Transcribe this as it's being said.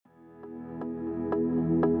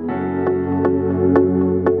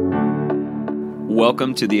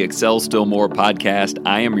Welcome to the Excel Still More podcast.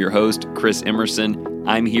 I am your host, Chris Emerson.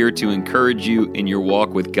 I'm here to encourage you in your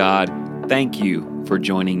walk with God. Thank you for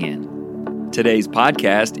joining in. Today's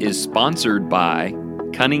podcast is sponsored by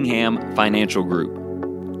Cunningham Financial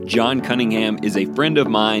Group. John Cunningham is a friend of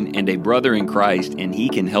mine and a brother in Christ, and he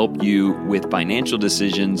can help you with financial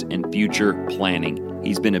decisions and future planning.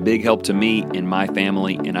 He's been a big help to me and my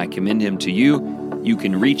family, and I commend him to you. You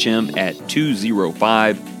can reach him at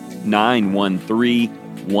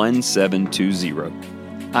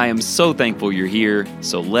 205-913-1720. I am so thankful you're here,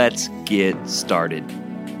 so let's get started.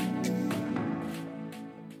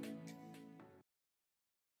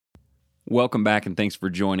 Welcome back and thanks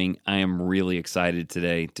for joining. I am really excited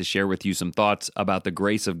today to share with you some thoughts about the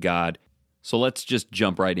grace of God. So let's just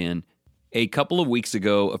jump right in. A couple of weeks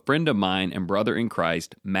ago, a friend of mine and brother in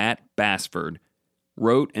Christ, Matt Bassford,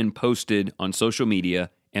 wrote and posted on social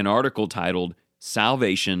media an article titled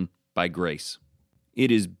Salvation by Grace.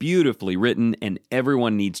 It is beautifully written and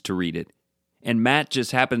everyone needs to read it. And Matt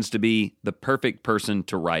just happens to be the perfect person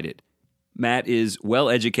to write it. Matt is well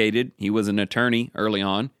educated. He was an attorney early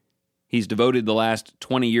on. He's devoted the last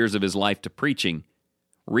 20 years of his life to preaching.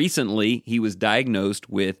 Recently, he was diagnosed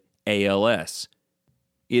with ALS.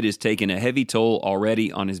 It has taken a heavy toll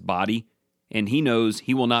already on his body, and he knows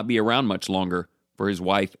he will not be around much longer for his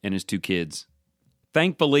wife and his two kids.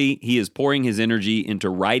 Thankfully, he is pouring his energy into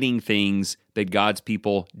writing things that God's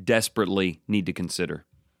people desperately need to consider.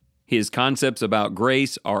 His concepts about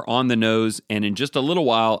grace are on the nose, and in just a little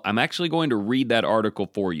while, I'm actually going to read that article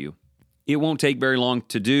for you. It won't take very long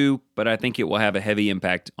to do, but I think it will have a heavy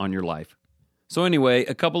impact on your life. So anyway,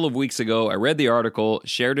 a couple of weeks ago, I read the article,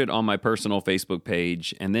 shared it on my personal Facebook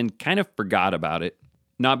page, and then kind of forgot about it.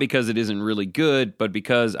 Not because it isn't really good, but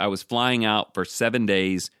because I was flying out for 7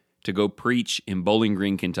 days to go preach in Bowling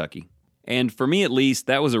Green, Kentucky. And for me at least,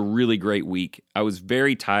 that was a really great week. I was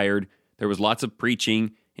very tired. There was lots of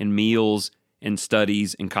preaching and meals and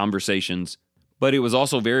studies and conversations. But it was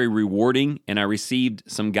also very rewarding, and I received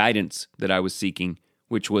some guidance that I was seeking,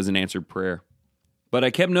 which was an answered prayer. But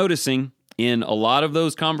I kept noticing in a lot of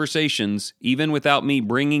those conversations, even without me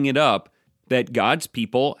bringing it up, that God's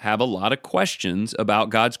people have a lot of questions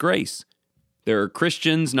about God's grace. There are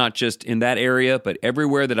Christians, not just in that area, but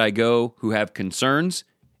everywhere that I go, who have concerns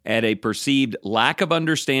at a perceived lack of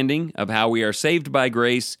understanding of how we are saved by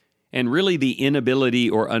grace, and really the inability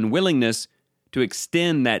or unwillingness to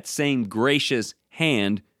extend that same gracious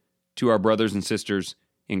hand to our brothers and sisters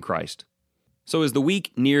in Christ. So as the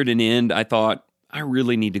week neared an end, I thought, I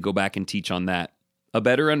really need to go back and teach on that. A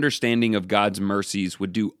better understanding of God's mercies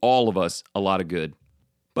would do all of us a lot of good.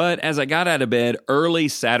 But as I got out of bed early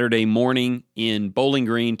Saturday morning in Bowling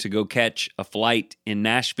Green to go catch a flight in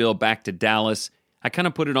Nashville back to Dallas, I kind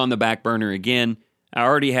of put it on the back burner again. I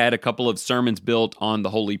already had a couple of sermons built on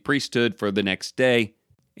the holy priesthood for the next day,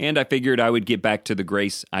 and I figured I would get back to the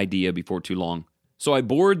grace idea before too long. So I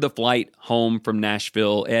boarded the flight home from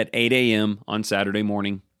Nashville at 8 a.m. on Saturday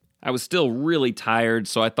morning. I was still really tired,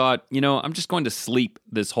 so I thought, I'm just going to sleep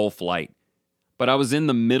this whole flight. But I was in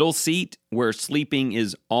the middle seat where sleeping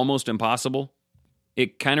is almost impossible.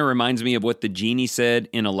 It kind of reminds me of what the genie said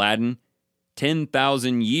in Aladdin.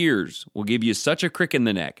 10,000 years will give you such a crick in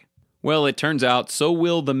the neck. Well, it turns out so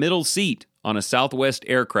will the middle seat on a Southwest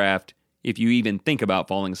aircraft if you even think about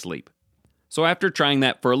falling asleep. So after trying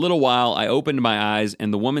that for a little while, I opened my eyes,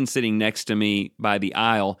 and the woman sitting next to me by the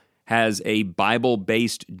aisle has a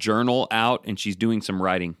Bible-based journal out, and she's doing some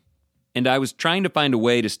writing. And I was trying to find a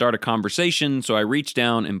way to start a conversation, so I reached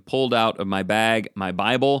down and pulled out of my bag my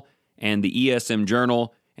Bible and the ESM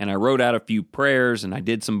journal, and I wrote out a few prayers, and I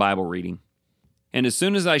did some Bible reading. And as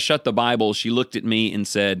soon as I shut the Bible, she looked at me and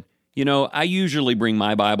said, I usually bring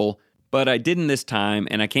my Bible, but I didn't this time,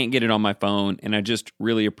 and I can't get it on my phone, and I just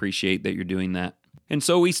really appreciate that you're doing that. And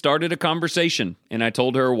so we started a conversation, and I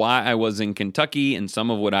told her why I was in Kentucky and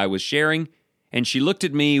some of what I was sharing, and she looked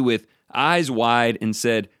at me with eyes wide and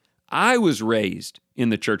said, I was raised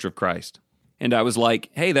in the Church of Christ. And I was like,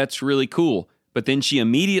 hey, that's really cool. But then she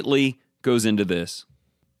immediately goes into this.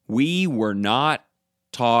 We were not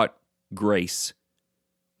taught grace.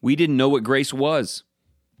 We didn't know what grace was.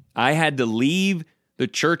 I had to leave the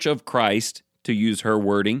Church of Christ, to use her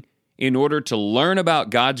wording, in order to learn about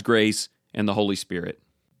God's grace and the Holy Spirit.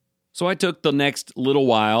 So I took the next little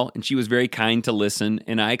while, and she was very kind to listen,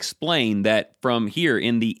 and I explained that from here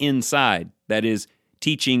in the inside, that is,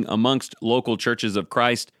 teaching amongst local churches of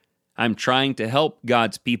Christ, I'm trying to help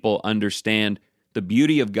God's people understand the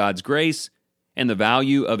beauty of God's grace and the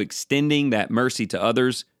value of extending that mercy to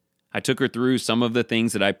others. I took her through some of the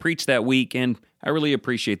things that I preached that week, and I really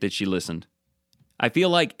appreciate that she listened. I feel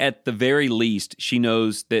like at the very least, she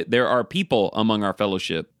knows that there are people among our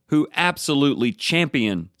fellowship who absolutely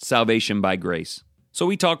champion salvation by grace. So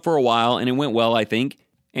we talked for a while, and it went well, I think,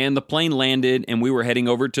 and the plane landed, and we were heading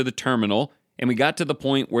over to the terminal, and we got to the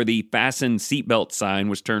point where the fasten seatbelt sign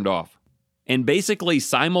was turned off. And basically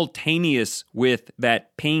simultaneous with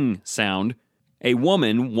that ping sound, a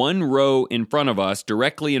woman 1 row in front of us,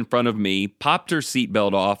 directly in front of me, popped her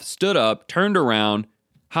seatbelt off, stood up, turned around,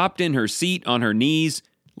 hopped in her seat on her knees,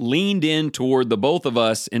 leaned in toward the both of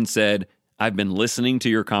us and said, "I've been listening to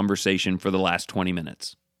your conversation for the last 20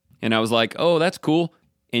 minutes. And I was like, "Oh, that's cool."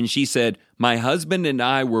 And she said, "My husband and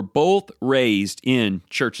I were both raised in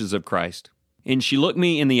Churches of Christ." And she looked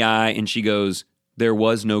me in the eye and she goes, "There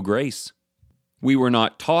was no grace. We were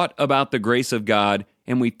not taught about the grace of God,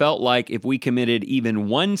 and we felt like if we committed even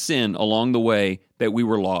one sin along the way that we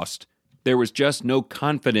were lost. There was just no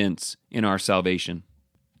confidence in our salvation."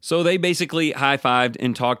 So they basically high-fived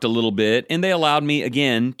and talked a little bit, and they allowed me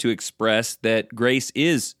again to express that grace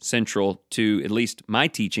is central to at least my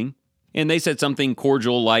teaching. And they said something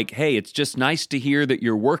cordial like, "Hey, it's just nice to hear that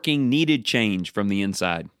you're working needed change from the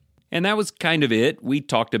inside." And that was kind of it. We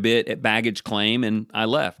talked a bit at baggage claim, and I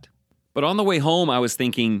left. But on the way home, I was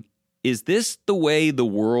thinking, is this the way the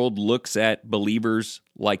world looks at believers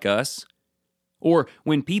like us? Or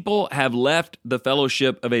when people have left the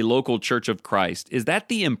fellowship of a local Church of Christ, is that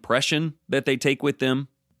the impression that they take with them?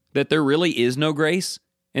 That there really is no grace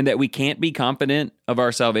and that we can't be confident of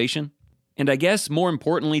our salvation? And I guess more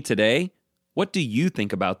importantly today, what do you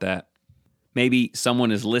think about that? Maybe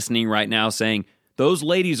someone is listening right now saying, "Those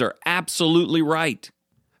ladies are absolutely right."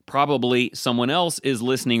 Probably someone else is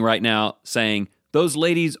listening right now saying, "Those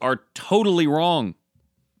ladies are totally wrong."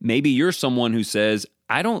 Maybe you're someone who says,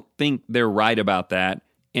 "I don't think they're right about that,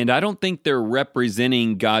 and I don't think they're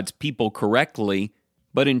representing God's people correctly,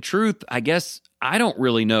 but in truth, I guess I don't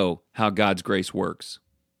really know how God's grace works."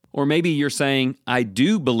 Or maybe you're saying, "I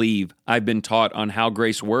do believe I've been taught on how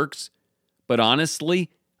grace works, but honestly,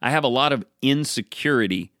 I have a lot of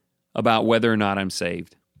insecurity about whether or not I'm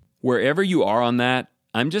saved." Wherever you are on that,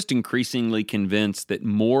 I'm just increasingly convinced that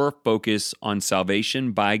more focus on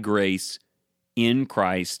salvation by grace in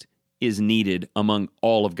Christ is needed among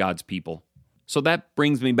all of God's people. So that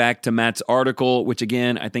brings me back to Matt's article, which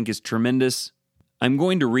again, I think is tremendous. I'm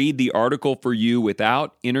going to read the article for you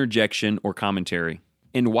without interjection or commentary.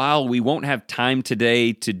 And while we won't have time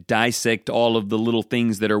today to dissect all of the little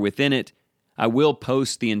things that are within it, I will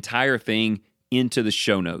post the entire thing into the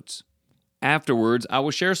show notes. Afterwards, I will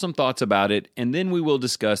share some thoughts about it, and then we will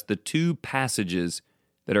discuss the 2 passages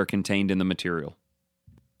that are contained in the material.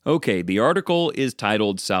 Okay, the article is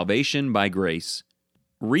titled Salvation by Grace.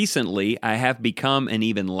 Recently, I have become an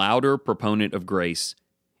even louder proponent of grace,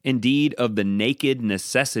 indeed of the naked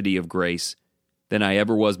necessity of grace, than I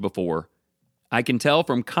ever was before. I can tell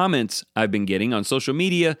from comments I've been getting on social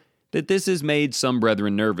media that this has made some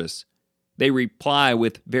brethren nervous. They reply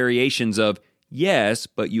with variations of, "Yes,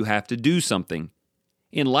 but you have to do something."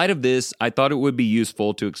 In light of this, I thought it would be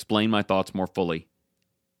useful to explain my thoughts more fully.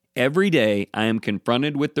 Every day, I am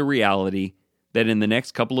confronted with the reality that in the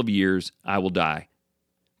next couple of years, I will die.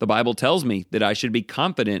 The Bible tells me that I should be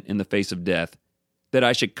confident in the face of death, that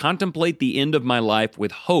I should contemplate the end of my life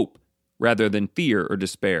with hope rather than fear or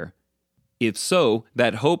despair. If so,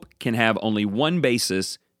 that hope can have only one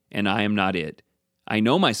basis, and I am not it. I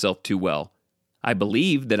know myself too well. I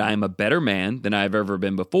believe that I am a better man than I have ever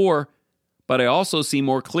been before, but I also see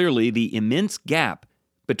more clearly the immense gap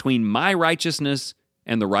between my righteousness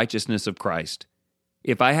and the righteousness of Christ.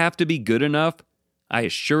 If I have to be good enough, I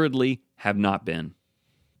assuredly have not been.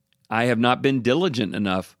 I have not been diligent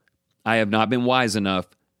enough. I have not been wise enough.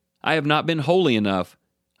 I have not been holy enough.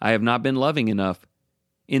 I have not been loving enough.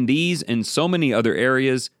 In these and so many other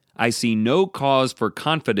areas, I see no cause for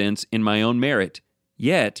confidence in my own merit,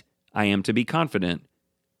 yet I am to be confident.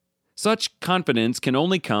 Such confidence can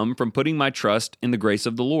only come from putting my trust in the grace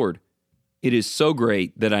of the Lord. It is so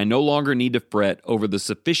great that I no longer need to fret over the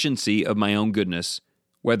sufficiency of my own goodness.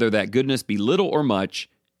 Whether that goodness be little or much,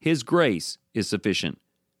 His grace is sufficient.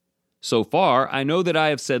 So far, I know that I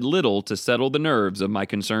have said little to settle the nerves of my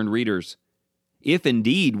concerned readers. If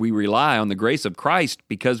indeed we rely on the grace of Christ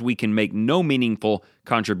because we can make no meaningful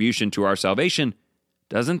contribution to our salvation,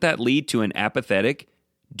 doesn't that lead to an apathetic,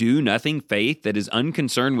 do-nothing faith that is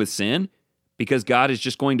unconcerned with sin because God is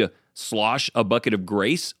just going to slosh a bucket of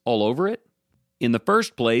grace all over it? In the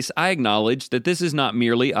first place, I acknowledge that this is not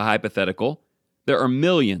merely a hypothetical. There are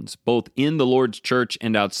millions, both in the Lord's church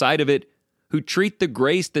and outside of it, who treat the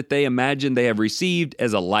grace that they imagine they have received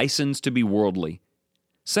as a license to be worldly.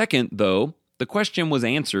 Second, though, the question was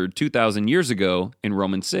answered 2,000 years ago in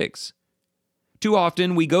Romans 6. Too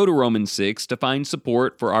often we go to Romans 6 to find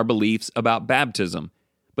support for our beliefs about baptism,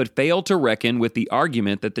 but fail to reckon with the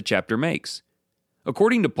argument that the chapter makes.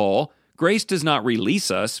 According to Paul, grace does not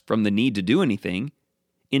release us from the need to do anything.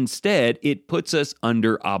 Instead, it puts us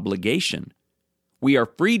under obligation. We are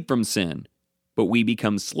freed from sin, but we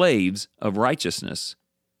become slaves of righteousness.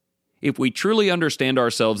 If we truly understand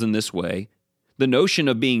ourselves in this way, the notion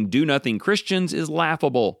of being do-nothing Christians is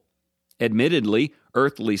laughable. Admittedly,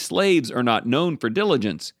 earthly slaves are not known for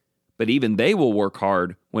diligence, but even they will work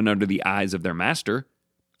hard when under the eyes of their master.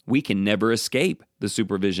 We can never escape the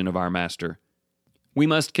supervision of our master. We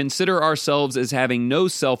must consider ourselves as having no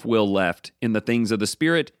self-will left in the things of the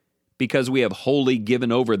Spirit because we have wholly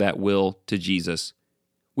given over that will to Jesus.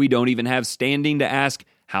 We don't even have standing to ask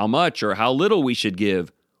how much or how little we should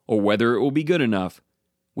give, or whether it will be good enough.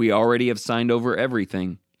 We already have signed over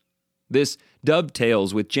everything. This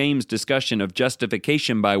dovetails with James' discussion of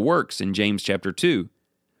justification by works in James chapter 2.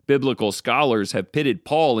 Biblical scholars have pitted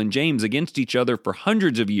Paul and James against each other for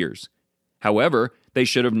hundreds of years. However, they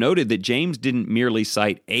should have noted that James didn't merely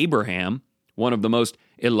cite Abraham, one of the most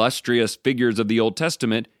illustrious figures of the Old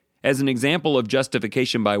Testament, as an example of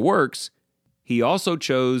justification by works. He also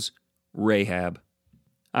chose Rahab.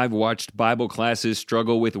 I've watched Bible classes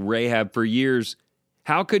struggle with Rahab for years.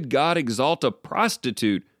 How could God exalt a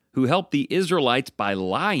prostitute who helped the Israelites by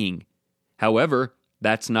lying? However,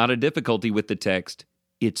 that's not a difficulty with the text.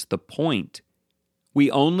 It's the point. We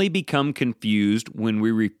only become confused when we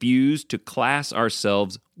refuse to class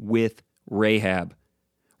ourselves with Rahab.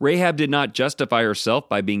 Rahab did not justify herself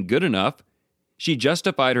by being good enough. She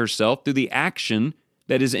justified herself through the action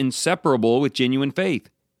that is inseparable with genuine faith.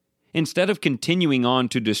 Instead of continuing on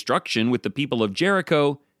to destruction with the people of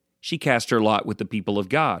Jericho, she cast her lot with the people of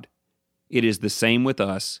God. It is the same with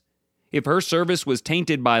us. If her service was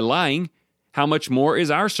tainted by lying, how much more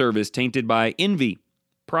is our service tainted by envy,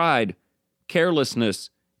 pride,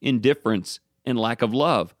 carelessness, indifference, and lack of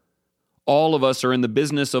love? All of us are in the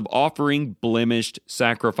business of offering blemished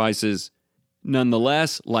sacrifices.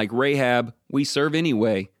 Nonetheless, like Rahab, we serve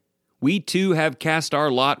anyway. We too have cast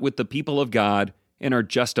our lot with the people of God and are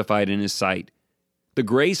justified in His sight. The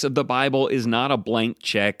grace of the Bible is not a blank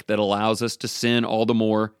check that allows us to sin all the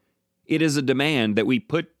more. It is a demand that we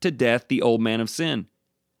put to death the old man of sin.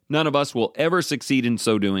 None of us will ever succeed in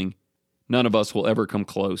so doing. None of us will ever come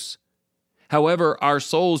close. However, our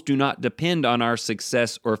souls do not depend on our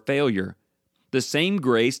success or failure. The same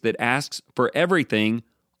grace that asks for everything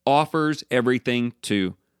offers everything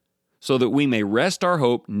too, so that we may rest our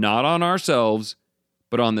hope not on ourselves,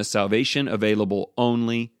 but on the salvation available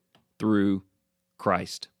only through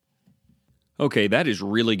Christ. Okay, that is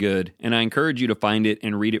really good, and I encourage you to find it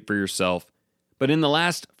and read it for yourself. But in the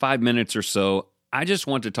last 5 minutes or so, I just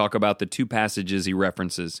want to talk about the two passages he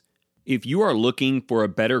references. If you are looking for a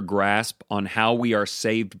better grasp on how we are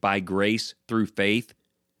saved by grace through faith,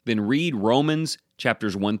 then read Romans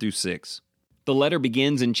chapters 1 through 6. The letter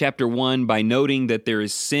begins in chapter 1 by noting that there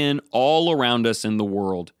is sin all around us in the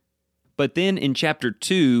world. But then in chapter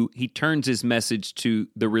 2, he turns his message to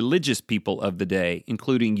the religious people of the day,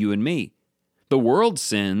 including you and me. The world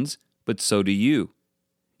sins, but so do you.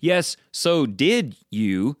 Yes, so did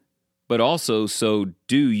you, but also so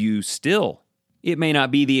do you still. It may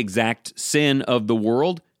not be the exact sin of the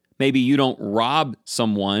world. Maybe you don't rob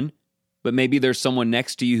someone, but maybe there's someone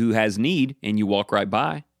next to you who has need and you walk right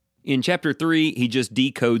by. In chapter 3, he just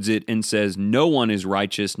decodes it and says, no one is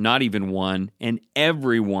righteous, not even one, and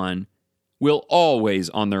everyone will always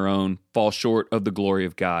on their own fall short of the glory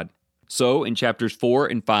of God. So in chapters 4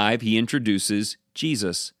 and 5, he introduces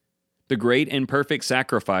Jesus, the great and perfect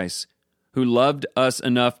sacrifice, who loved us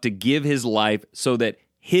enough to give his life so that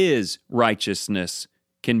his righteousness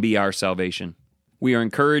can be our salvation. We are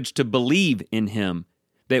encouraged to believe in him,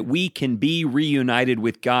 that we can be reunited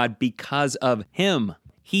with God because of him.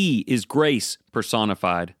 He is grace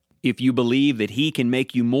personified. If you believe that he can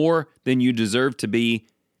make you more than you deserve to be,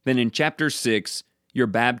 then in chapter 6, you're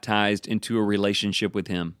baptized into a relationship with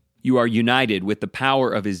him. You are united with the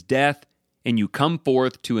power of his death, and you come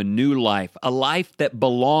forth to a new life, a life that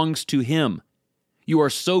belongs to him. You are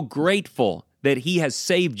so grateful that he has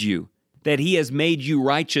saved you, that he has made you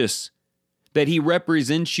righteous, that he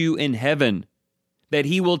represents you in heaven, that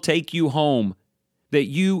he will take you home, that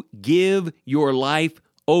you give your life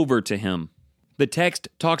over to him. The text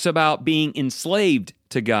talks about being enslaved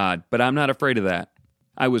to God, but I'm not afraid of that.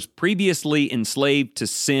 I was previously enslaved to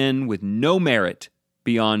sin with no merit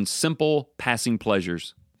beyond simple passing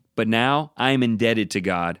pleasures. But now I am indebted to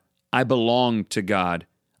God. I belong to God.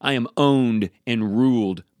 I am owned and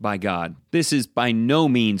ruled by God. This is by no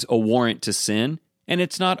means a warrant to sin, and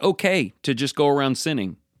it's not okay to just go around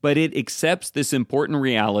sinning. But it accepts this important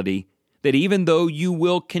reality that even though you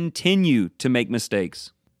will continue to make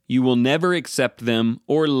mistakes, you will never accept them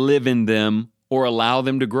or live in them or allow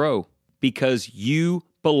them to grow because you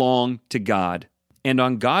belong to God. And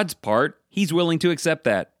on God's part, He's willing to accept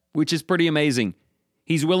that, which is pretty amazing.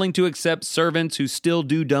 He's willing to accept servants who still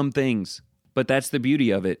do dumb things. But that's the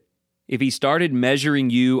beauty of it. If He started measuring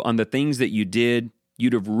you on the things that you did,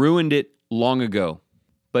 you'd have ruined it long ago.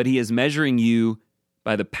 But He is measuring you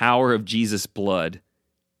by the power of Jesus' blood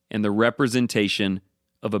and the representation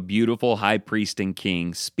of a beautiful high priest and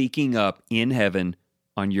king speaking up in heaven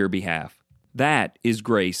on your behalf. That is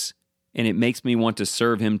grace, and it makes me want to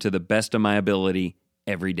serve Him to the best of my ability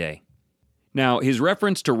every day. Now, his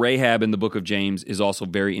reference to Rahab in the book of James is also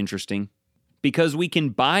very interesting because we can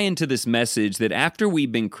buy into this message that after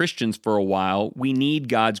we've been Christians for a while, we need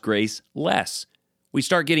God's grace less. We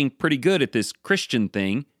start getting pretty good at this Christian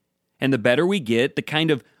thing, and the better we get, the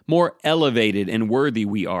kind of more elevated and worthy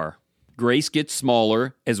we are. Grace gets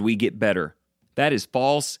smaller as we get better. That is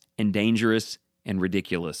false and dangerous and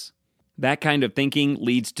ridiculous. That kind of thinking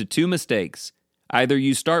leads to two mistakes. Either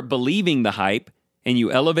you start believing the hype and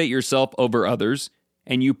you elevate yourself over others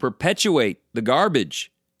and you perpetuate the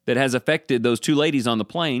garbage that has affected those two ladies on the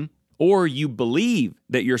plane, or you believe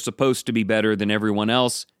that you're supposed to be better than everyone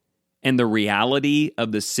else and the reality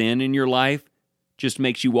of the sin in your life just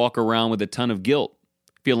makes you walk around with a ton of guilt,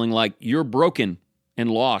 feeling like you're broken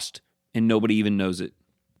and lost and nobody even knows it.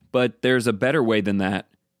 But there's a better way than that.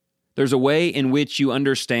 There's a way in which you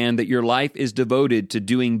understand that your life is devoted to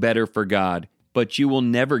doing better for God, but you will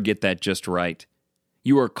never get that just right.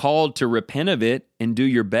 You are called to repent of it and do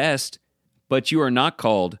your best, but you are not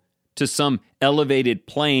called to some elevated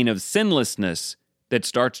plane of sinlessness that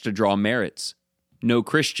starts to draw merits. No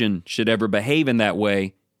Christian should ever behave in that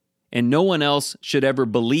way, and no one else should ever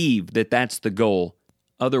believe that that's the goal.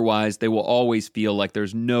 Otherwise, they will always feel like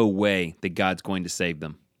there's no way that God's going to save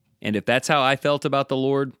them. And if that's how I felt about the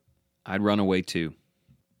Lord, I'd run away too.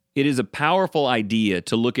 It is a powerful idea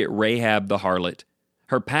to look at Rahab the harlot.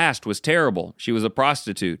 Her past was terrible. She was a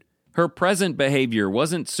prostitute. Her present behavior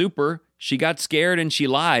wasn't super. She got scared and she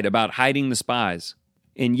lied about hiding the spies.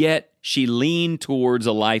 And yet, she leaned towards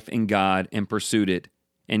a life in God and pursued it.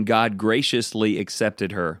 And God graciously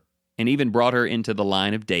accepted her and even brought her into the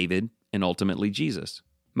line of David and ultimately Jesus.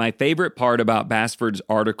 My favorite part about Basford's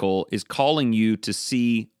article is calling you to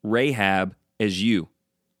see Rahab as you.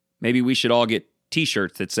 Maybe we should all get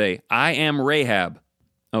t-shirts that say, I am Rahab.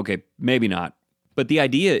 Okay, maybe not. But the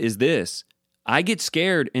idea is this. I get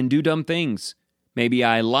scared and do dumb things. Maybe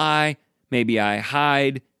I lie, maybe I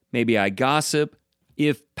hide, maybe I gossip.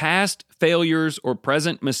 If past failures or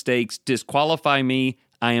present mistakes disqualify me,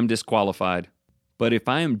 I am disqualified. But if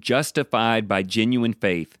I am justified by genuine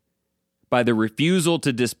faith, by the refusal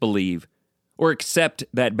to disbelieve or accept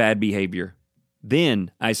that bad behavior,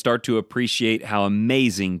 then I start to appreciate how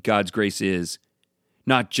amazing God's grace is,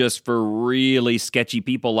 not just for really sketchy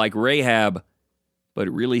people like Rahab, but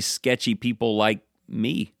really sketchy people like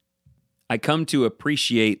me. I come to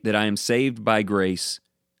appreciate that I am saved by grace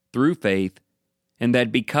through faith, and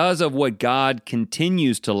that because of what God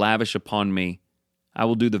continues to lavish upon me, I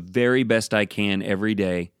will do the very best I can every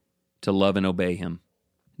day to love and obey Him.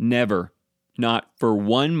 Never, not for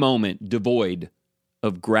one moment, devoid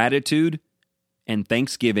of gratitude and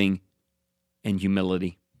thanksgiving and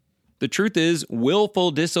humility. The truth is,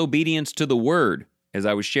 willful disobedience to the Word, as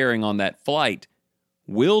I was sharing on that flight,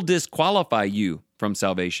 will disqualify you from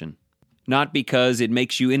salvation. Not because it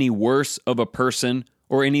makes you any worse of a person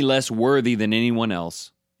or any less worthy than anyone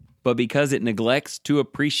else, but because it neglects to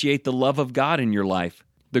appreciate the love of God in your life,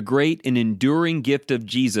 the great and enduring gift of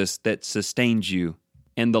Jesus that sustains you,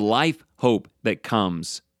 and the life hope that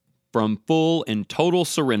comes from full and total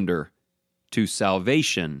surrender to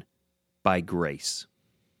salvation by grace.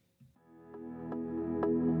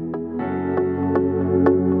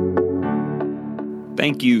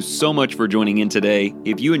 Thank you so much for joining in today.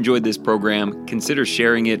 If you enjoyed this program, consider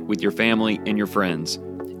sharing it with your family and your friends.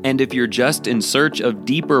 And if you're just in search of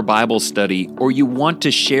deeper Bible study, or you want to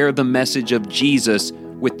share the message of Jesus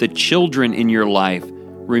with the children in your life,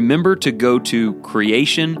 remember to go to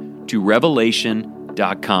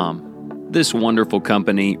creationtorevelation.com. This wonderful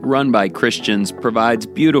company, run by Christians, provides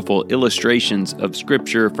beautiful illustrations of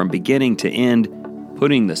Scripture from beginning to end,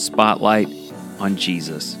 putting the spotlight on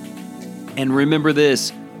Jesus. And remember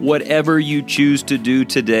this, whatever you choose to do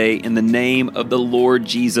today in the name of the Lord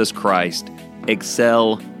Jesus Christ,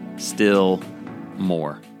 excel still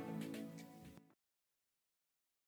more.